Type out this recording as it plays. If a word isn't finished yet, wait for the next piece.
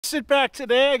sit back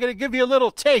today. I'm going to give you a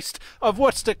little taste of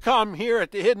what's to come here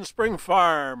at the Hidden Spring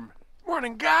Farm.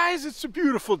 Morning, guys. It's a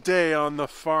beautiful day on the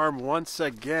farm once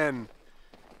again.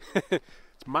 It's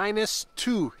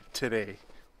 -2 today,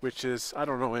 which is, I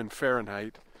don't know in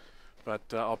Fahrenheit, but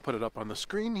I'll put it up on the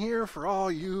screen here for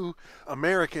all you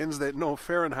Americans that know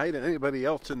Fahrenheit and anybody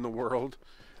else in the world.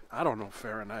 I don't know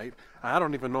Fahrenheit. I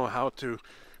don't even know how to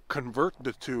convert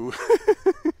the two.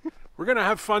 We're going to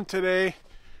have fun today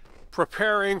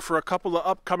preparing for a couple of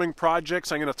upcoming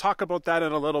projects. I'm going to talk about that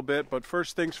in a little bit, but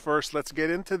first things first, let's get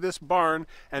into this barn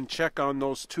and check on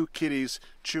those two kitties,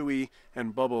 Chewy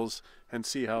and Bubbles, and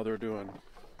see how they're doing.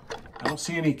 I don't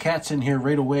see any cats in here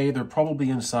right away. They're probably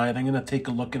inside. I'm going to take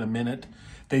a look in a minute.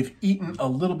 They've eaten a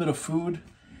little bit of food,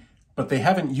 but they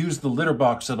haven't used the litter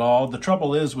box at all. The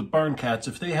trouble is with barn cats,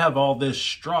 if they have all this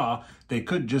straw, they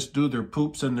could just do their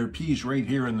poops and their pees right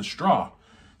here in the straw.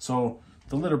 So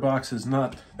the litter box is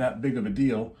not that big of a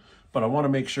deal, but I want to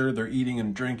make sure they're eating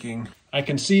and drinking. I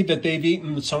can see that they've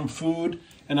eaten some food,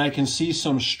 and I can see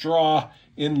some straw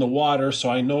in the water, so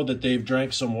I know that they've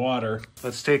drank some water.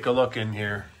 Let's take a look in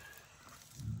here.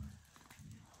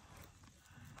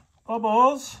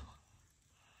 Bubbles?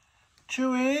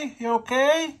 Chewy, you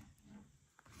okay?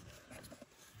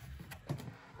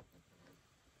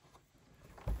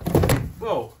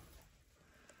 Whoa.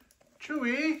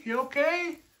 Chewy, you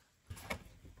okay?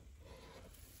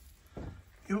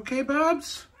 You okay,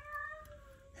 Bubs?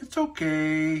 It's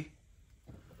okay.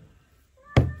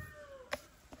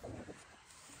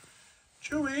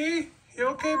 Chewy, you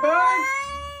okay, bud?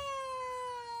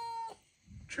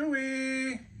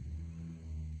 Chewy.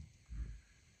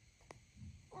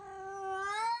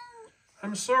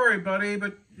 I'm sorry, buddy,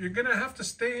 but you're gonna have to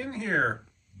stay in here.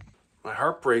 My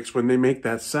heart breaks when they make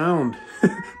that sound.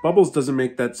 Bubbles doesn't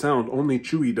make that sound, only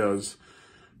Chewy does.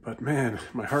 But man,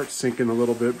 my heart's sinking a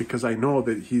little bit because I know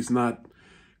that he's not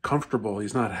comfortable.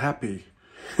 He's not happy.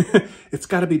 It's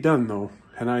got to be done though.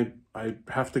 And I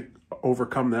have to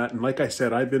overcome that. And like I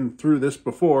said, I've been through this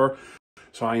before.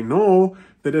 So I know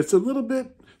that it's a little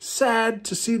bit sad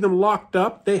to see them locked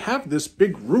up. They have this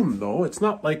big room though. It's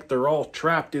not like they're all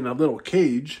trapped in a little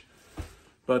cage.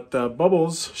 But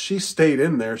Bubbles, she stayed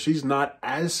in there. She's not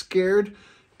as scared.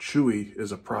 Chewy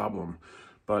is a problem.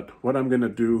 But what I'm going to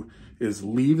do is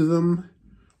leave them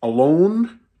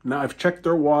alone. Now I've checked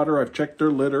their water, I've checked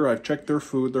their litter, I've checked their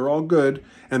food. They're all good.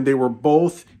 And they were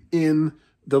both in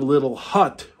the little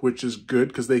hut, which is good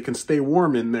because they can stay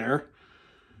warm in there.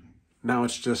 Now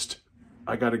it's just,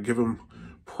 I got to give them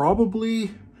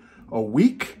probably a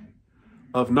week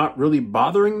of not really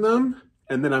bothering them.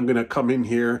 And then I'm going to come in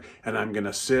here and I'm going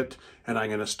to sit and I'm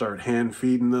going to start hand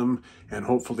feeding them. And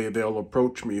hopefully they'll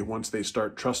approach me once they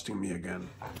start trusting me again.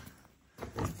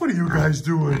 What are you guys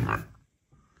doing?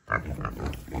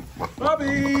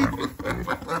 Bobby!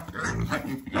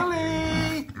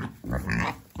 Billy!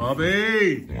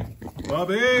 Bobby!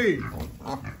 Bobby! Billy!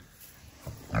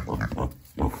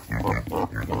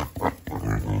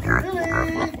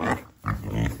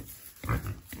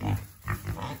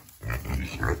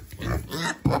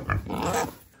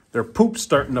 Their poop's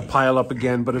starting to pile up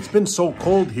again, but it's been so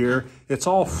cold here, it's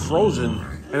all frozen,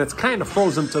 and it's kind of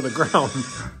frozen to the ground.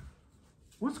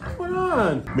 What's going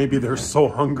on? Maybe they're so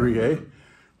hungry, eh?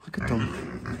 Look at them.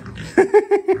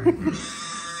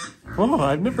 Oh,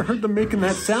 I've never heard them making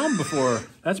that sound before.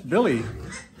 That's Billy.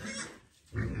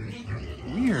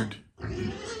 Weird.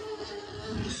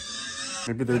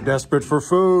 Maybe they're desperate for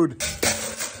food.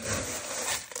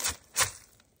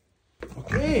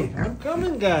 Okay, I'm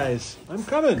coming, guys. I'm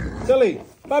coming. Billy,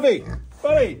 Bobby,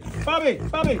 Bobby, Bobby,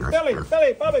 Bobby, Billy,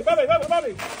 Billy, Bobby, Bobby, Bobby,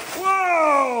 Bobby.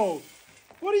 Whoa!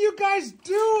 What are you guys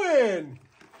doing?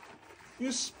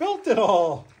 You spilt it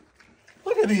all.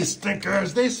 Look at these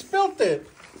stickers. They spilt it.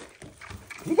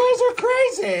 You guys are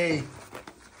crazy.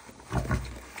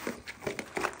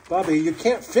 Bobby, you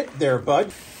can't fit there,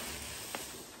 bud.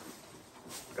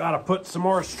 Gotta put some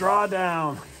more straw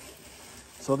down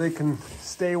so they can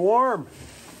stay warm.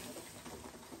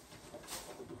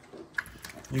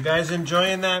 You guys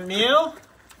enjoying that meal?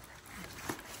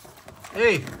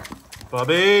 Hey,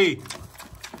 Bobby.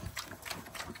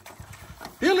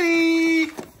 Billy!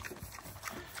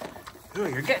 Ooh,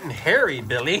 you're getting hairy,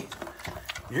 Billy.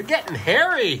 You're getting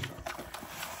hairy.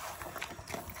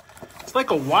 It's like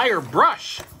a wire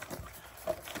brush.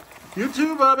 You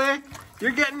too, Bobby.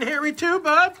 You're getting hairy too,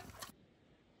 bud.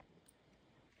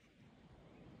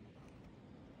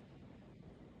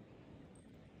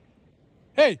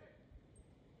 Hey,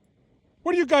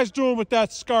 what are you guys doing with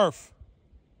that scarf?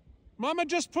 Mama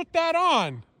just put that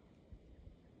on.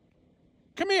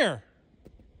 Come here.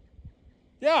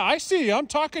 Yeah, I see. I'm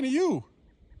talking to you.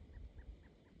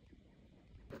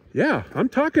 Yeah, I'm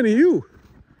talking to you.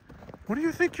 What do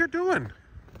you think you're doing?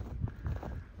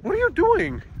 What are you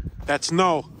doing? That's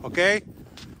no, okay?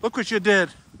 Look what you did.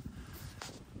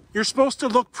 You're supposed to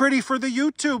look pretty for the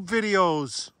YouTube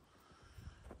videos.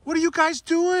 What are you guys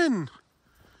doing?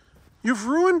 You've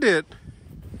ruined it.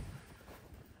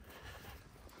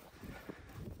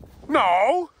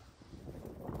 No!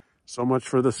 So much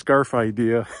for the scarf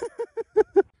idea.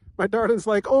 My darling's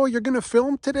like, oh, you're gonna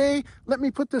film today? Let me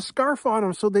put the scarf on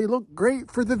them so they look great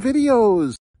for the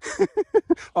videos.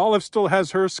 Olive still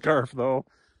has her scarf though.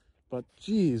 But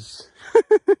geez.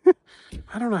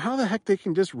 I don't know how the heck they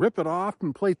can just rip it off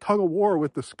and play tug of war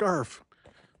with the scarf.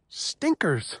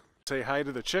 Stinkers. Say hi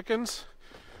to the chickens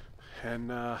and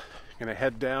gonna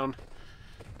head down,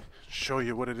 show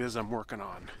you what it is I'm working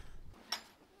on.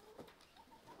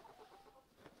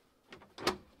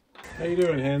 How you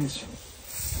doing, hens?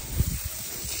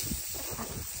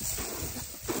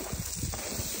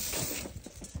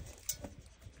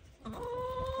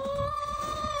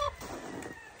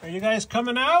 Are you guys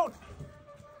coming out?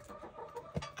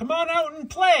 Come on out and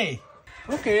play.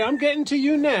 Okay, I'm getting to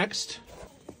you next.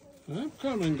 I'm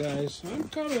coming, guys. I'm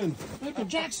coming. Michael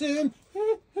Jackson.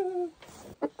 Here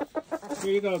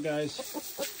you go, guys.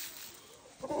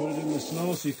 Put it in the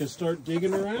snow so you can start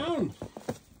digging around.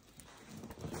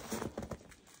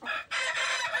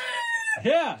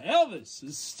 Yeah, Elvis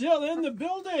is still in the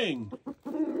building.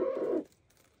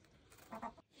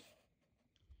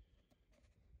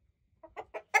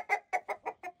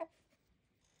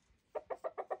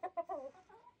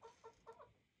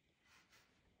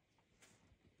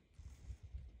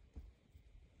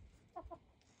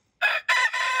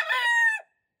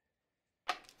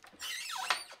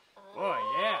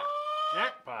 Oh yeah,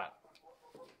 jackpot.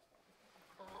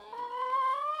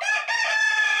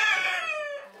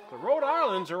 The Rhode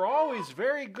Islands are always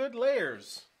very good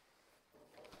layers.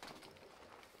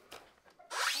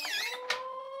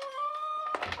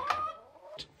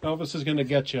 Elvis is gonna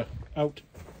get you. Out.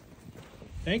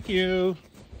 Thank you.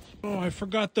 Oh, I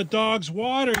forgot the dog's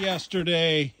water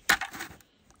yesterday.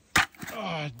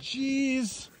 Oh,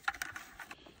 jeez.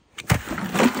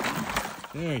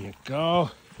 There you go.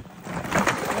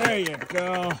 There you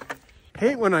go.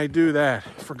 Hate when I do that.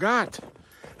 Forgot.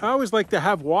 I always like to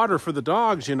have water for the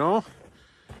dogs, you know,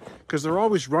 because they're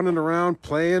always running around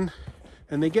playing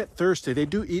and they get thirsty. They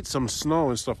do eat some snow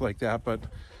and stuff like that, but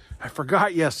I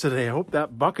forgot yesterday. I hope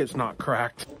that bucket's not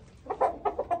cracked.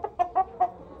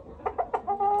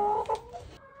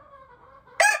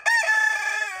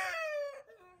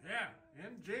 Yeah,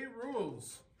 MJ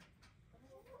rules.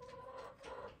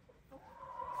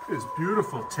 Look at his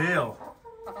beautiful tail.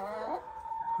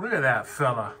 Look at that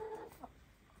fella.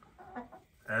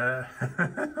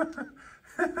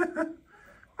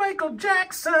 Michael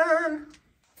Jackson.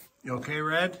 You okay,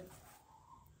 Red?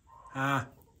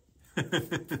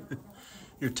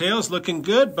 Your tail's looking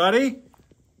good, buddy.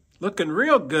 Looking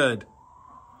real good.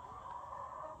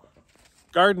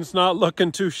 Garden's not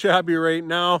looking too shabby right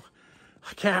now.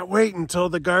 I can't wait until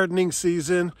the gardening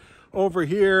season. Over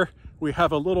here, we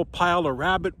have a little pile of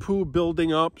rabbit poo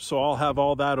building up, so I'll have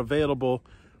all that available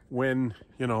when,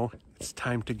 you know, it's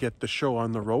time to get the show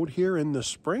on the road here in the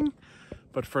spring.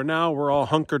 But for now, we're all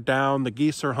hunkered down. The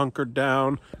geese are hunkered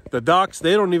down. The ducks,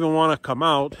 they don't even want to come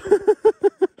out.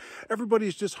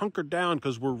 Everybody's just hunkered down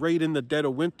because we're right in the dead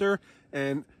of winter.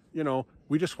 And, you know,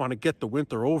 we just want to get the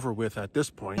winter over with at this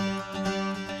point.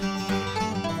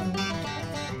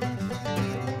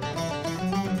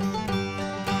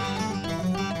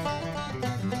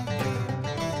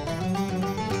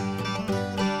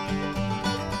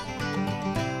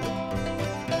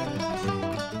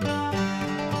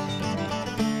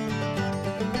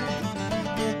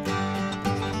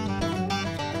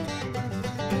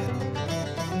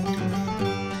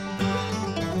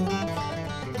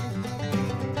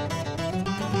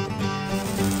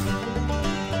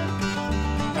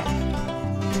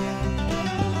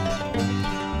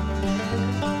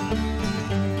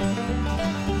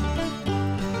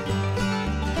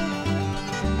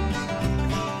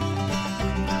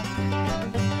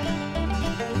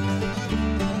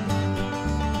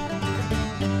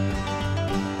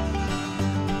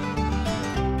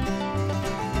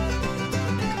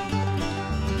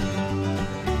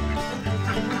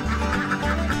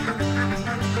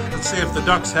 See if the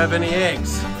ducks have any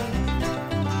eggs.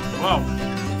 Whoa,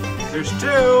 there's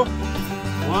 2.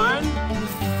 1,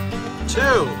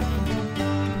 2.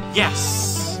 Yes.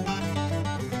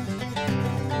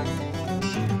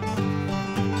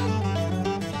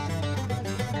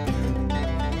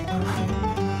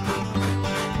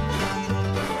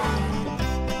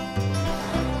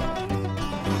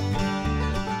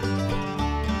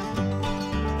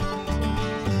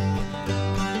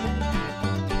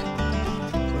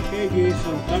 piggies,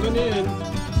 I'm coming in.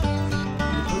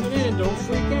 I'm coming in, don't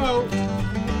freak out.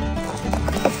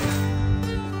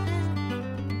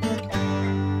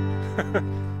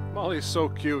 Molly's so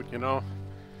cute, you know.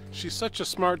 She's such a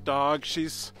smart dog. She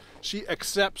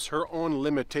accepts her own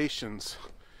limitations.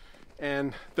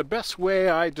 And the best way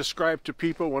I describe to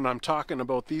people when I'm talking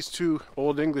about these two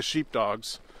Old English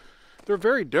sheepdogs, they're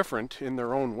very different in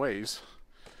their own ways.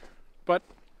 But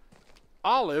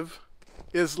Olive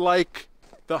is like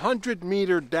the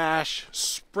 100-meter dash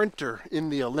sprinter in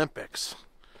the Olympics.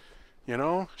 You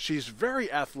know, she's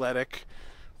very athletic,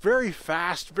 very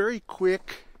fast, very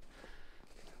quick,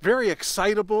 very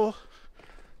excitable,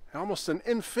 almost an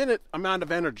infinite amount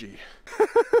of energy.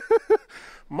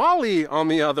 Molly, on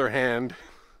the other hand,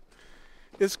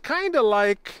 is kind of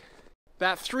like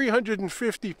that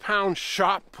 350-pound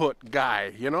shot put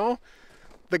guy, you know?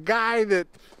 The guy that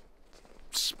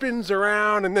spins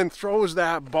around and then throws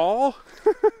that ball.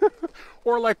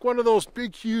 Or like one of those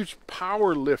big, huge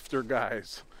power lifter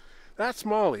guys. That's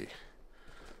Molly.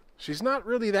 She's not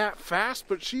really that fast,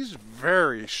 but she's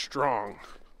very strong.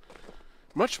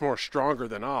 Much more stronger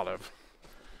than Olive.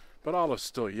 But Olive's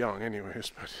still young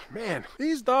anyways. But man,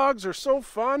 these dogs are so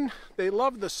fun. They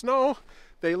love the snow.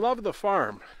 They love the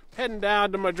farm. Heading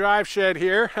down to my drive shed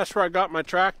here. That's where I got my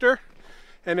tractor.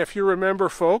 And if you remember,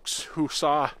 folks who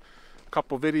saw a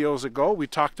couple videos ago, we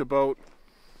talked about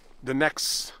the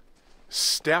next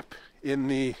step in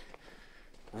the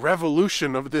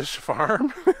revolution of this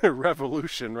farm.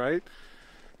 Revolution, right?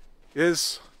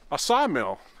 Is a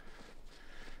sawmill.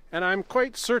 And I'm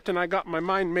quite certain I got my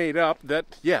mind made up that,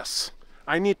 yes,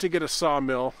 I need to get a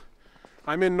sawmill.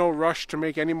 I'm in no rush to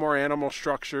make any more animal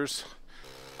structures.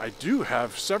 I do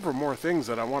have several more things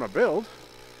that I want to build,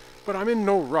 but I'm in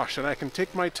no rush, and I can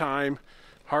take my time,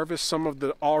 harvest some of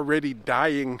the already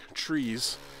dying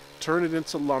trees, turn it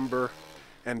into lumber,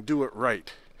 and do it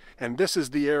right. And this is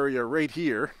the area right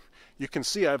here. You can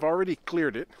see I've already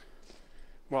cleared it.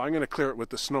 Well, I'm going to clear it with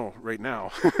the snow right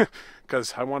now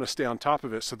because I want to stay on top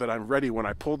of it so that I'm ready when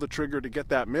I pull the trigger to get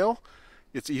that mill.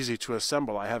 It's easy to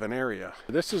assemble. I have an area.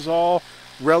 This is all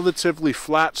relatively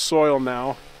flat soil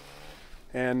now,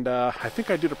 and I think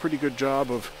I did a pretty good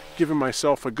job of giving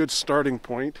myself a good starting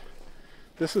point.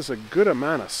 This is a good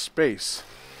amount of space.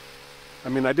 I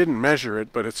mean, I didn't measure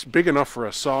it, but it's big enough for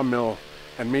a sawmill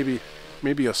and maybe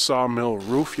a sawmill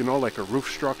roof, you know, like a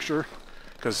roof structure,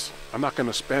 because I'm not going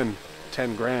to spend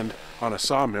 10 grand on a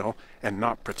sawmill and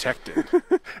not protect it.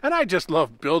 And I just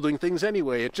love building things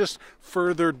anyway. It just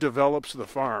further develops the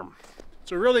farm.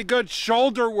 It's a really good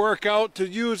shoulder workout to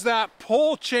use that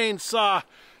pole chainsaw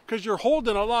because you're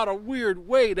holding a lot of weird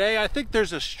weight, eh? I think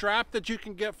there's a strap that you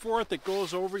can get for it that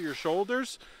goes over your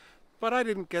shoulders, but I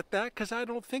didn't get that because I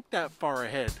don't think that far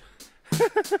ahead.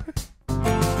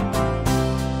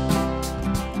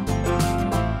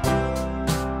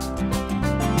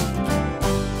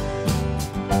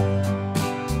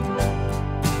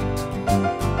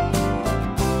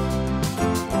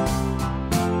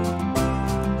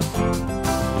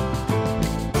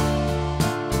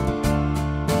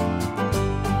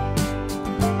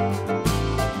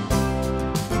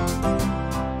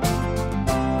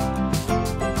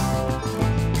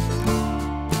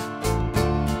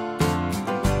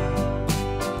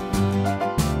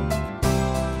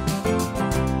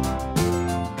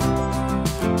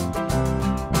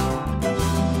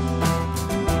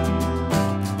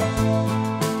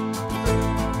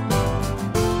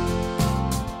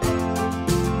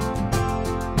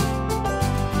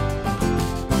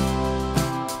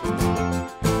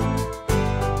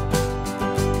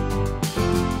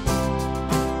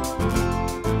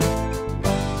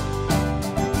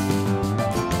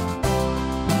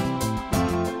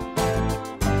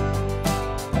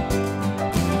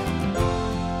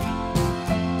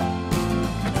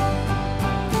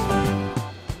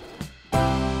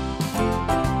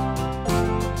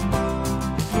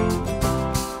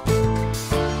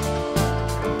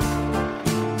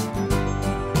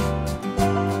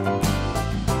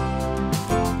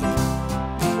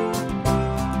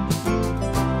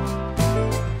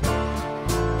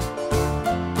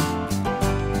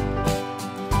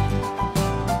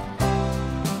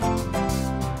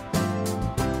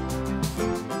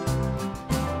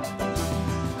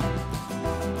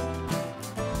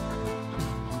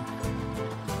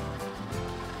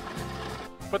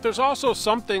 But there's also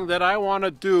something that I want to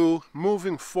do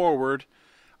moving forward.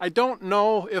 I don't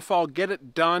know if I'll get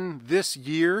it done this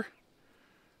year,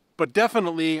 but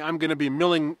definitely I'm going to be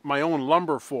milling my own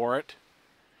lumber for it.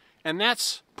 And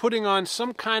that's putting on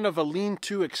some kind of a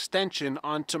lean-to extension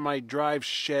onto my drive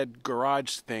shed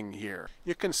garage thing here.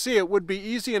 You can see it would be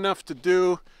easy enough to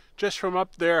do. just from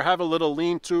up there, have a little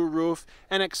lean-to roof,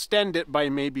 and extend it by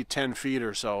maybe 10 feet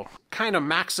or so. Kind of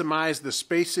maximize the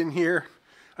space in here.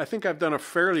 I think I've done a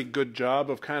fairly good job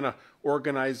of kind of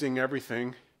organizing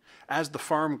everything. As the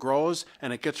farm grows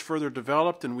and it gets further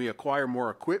developed and we acquire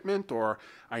more equipment, or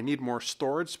I need more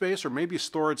storage space, or maybe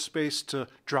storage space to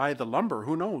dry the lumber,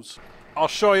 who knows? I'll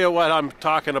show you what I'm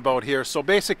talking about here. So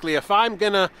basically, if I'm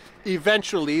gonna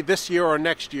eventually, this year or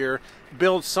next year,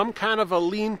 build some kind of a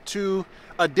lean-to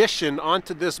addition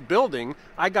onto this building,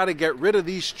 I gotta get rid of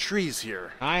these trees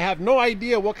here. I have no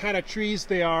idea what kind of trees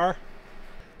they are.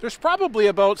 There's probably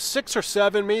about 6 or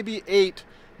 7, maybe 8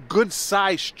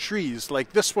 good-sized trees.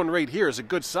 Like this one right here is a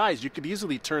good size. You could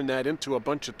easily turn that into a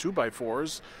bunch of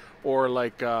 2x4s, or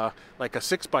like a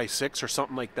 6x6 or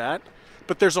something like that.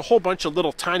 But there's a whole bunch of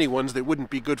little tiny ones that wouldn't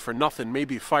be good for nothing.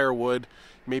 Maybe firewood,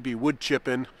 maybe wood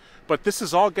chipping. But this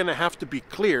is all going to have to be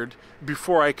cleared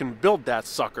before I can build that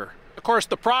sucker. Of course,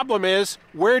 the problem is,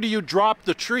 where do you drop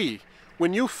the tree?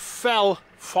 When you fallen?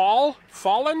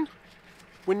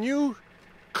 When you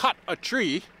cut a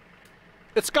tree,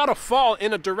 it's got to fall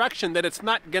in a direction that it's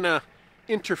not going to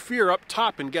interfere up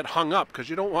top and get hung up, because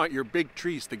you don't want your big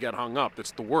trees to get hung up.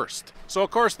 It's the worst. So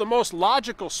of course the most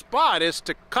logical spot is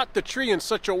to cut the tree in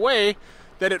such a way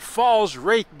that it falls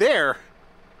right there,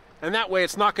 and that way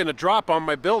it's not going to drop on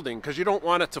my building, because you don't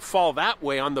want it to fall that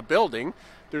way on the building.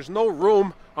 There's no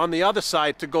room on the other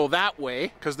side to go that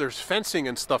way because there's fencing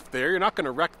and stuff there. You're not going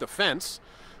to wreck the fence.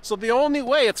 So the only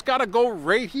way, it's got to go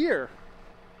right here.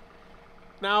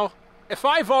 Now if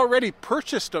I've already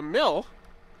purchased a mill,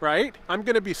 right, I'm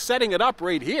going to be setting it up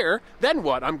right here, then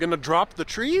what? I'm going to drop the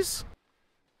trees?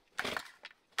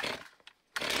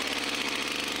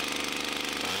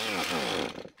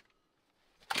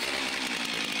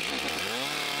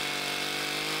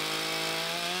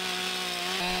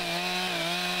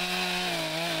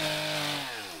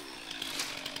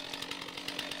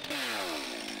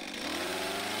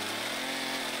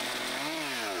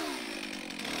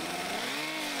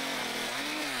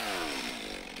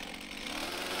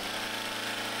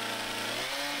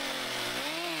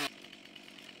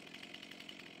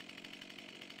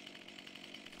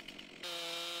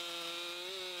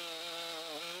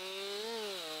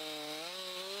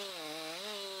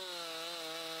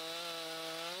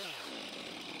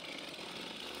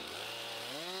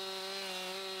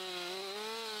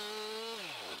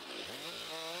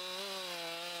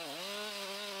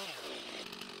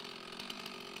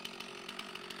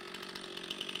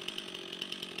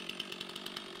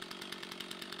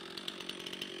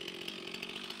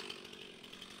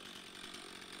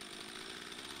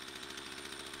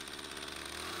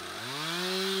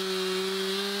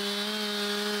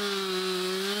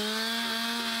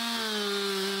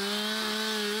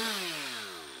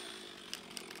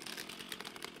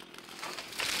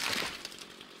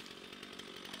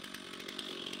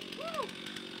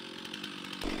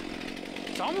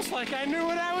 It's almost like I knew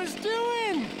what I was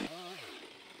doing.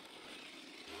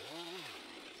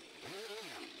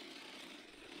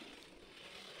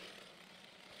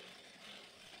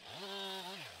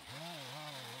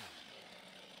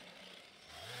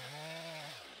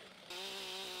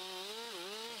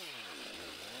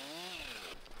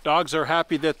 Dogs are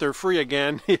happy that they're free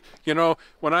again. You know,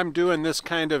 when I'm doing this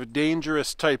kind of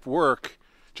dangerous type work,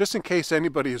 just in case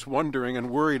anybody is wondering and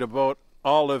worried about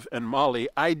Olive and Molly,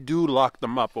 I do lock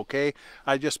them up, okay?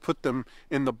 I just put them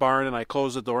in the barn and I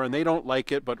close the door, and they don't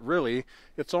like it, but really,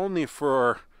 it's only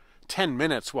for 10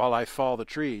 minutes while I fall the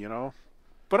tree, you know?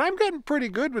 But I'm getting pretty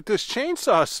good with this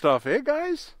chainsaw stuff, eh,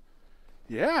 guys?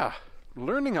 Yeah,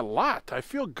 learning a lot. I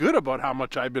feel good about how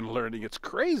much I've been learning. It's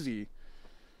crazy.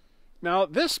 Now,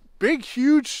 this big,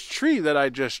 huge tree that I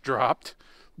just dropped,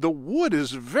 the wood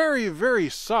is very, very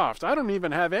soft. I don't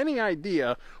even have any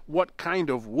idea what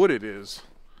kind of wood it is.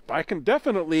 I can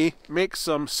definitely make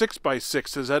some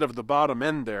 6x6s out of the bottom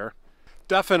end there.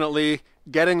 Definitely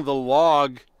getting the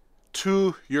log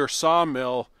to your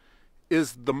sawmill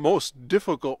is the most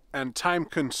difficult and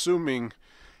time-consuming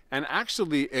and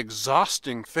actually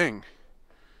exhausting thing.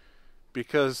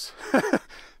 Because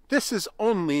this is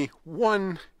only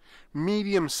one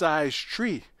medium-sized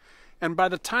tree. And by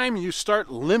the time you start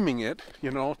limbing it,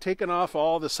 you know, taking off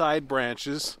all the side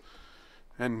branches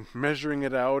and measuring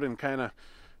it out and kind of,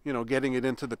 you know, getting it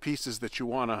into the pieces that you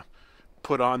want to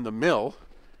put on the mill,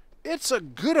 it's a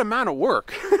good amount of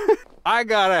work. I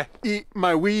gotta eat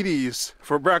my Wheaties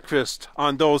for breakfast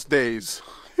on those days.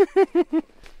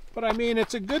 But I mean,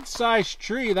 it's a good sized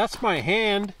tree. That's my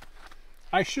hand.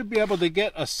 I should be able to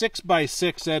get a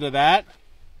 6x6 out of that.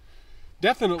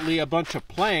 Definitely a bunch of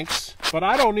planks, but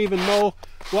I don't even know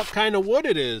what kind of wood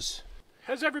it is.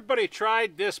 Has everybody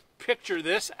tried this Picture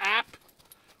This app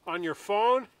on your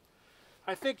phone?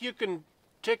 I think you can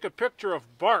take a picture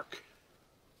of bark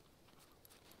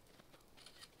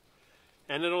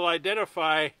and it'll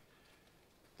identify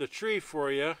the tree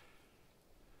for you.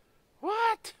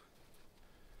 What?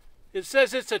 It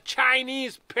says it's a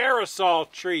Chinese parasol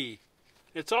tree.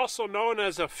 It's also known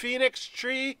as a phoenix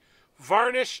tree,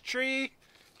 varnish tree,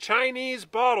 Chinese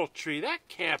bottle tree. That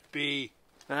can't be.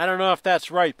 I don't know if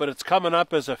that's right, but it's coming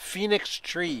up as a phoenix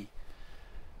tree.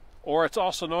 Or it's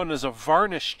also known as a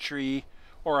varnish tree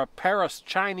or a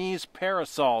Chinese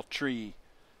parasol tree.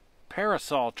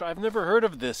 Parasol tree. I've never heard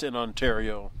of this in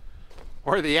Ontario.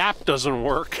 Or the app doesn't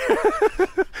work.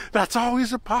 That's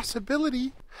always a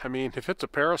possibility. I mean, if it's a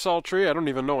parasol tree, I don't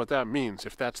even know what that means,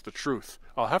 if that's the truth.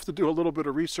 I'll have to do a little bit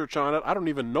of research on it. I don't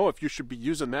even know if you should be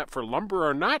using that for lumber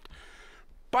or not.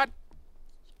 But,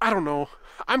 I don't know.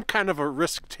 I'm kind of a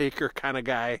risk-taker kind of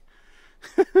guy.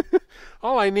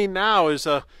 All I need now is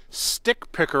a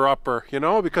stick picker-upper, you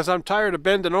know, because I'm tired of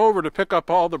bending over to pick up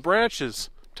all the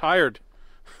branches. Tired.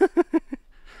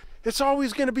 It's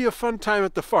always going to be a fun time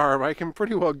at the farm. I can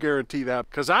pretty well guarantee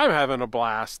that, because I'm having a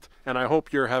blast, and I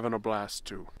hope you're having a blast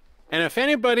too. And if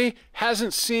anybody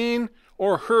hasn't seen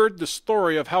or heard the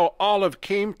story of how Olive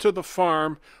came to the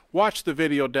farm, watch the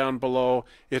video down below.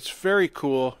 It's very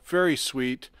cool, very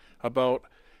sweet, about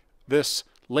this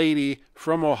lady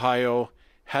from Ohio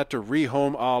had to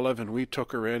rehome Olive, and we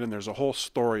took her in, and there's a whole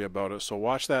story about it. So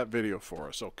watch that video for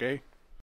us, okay?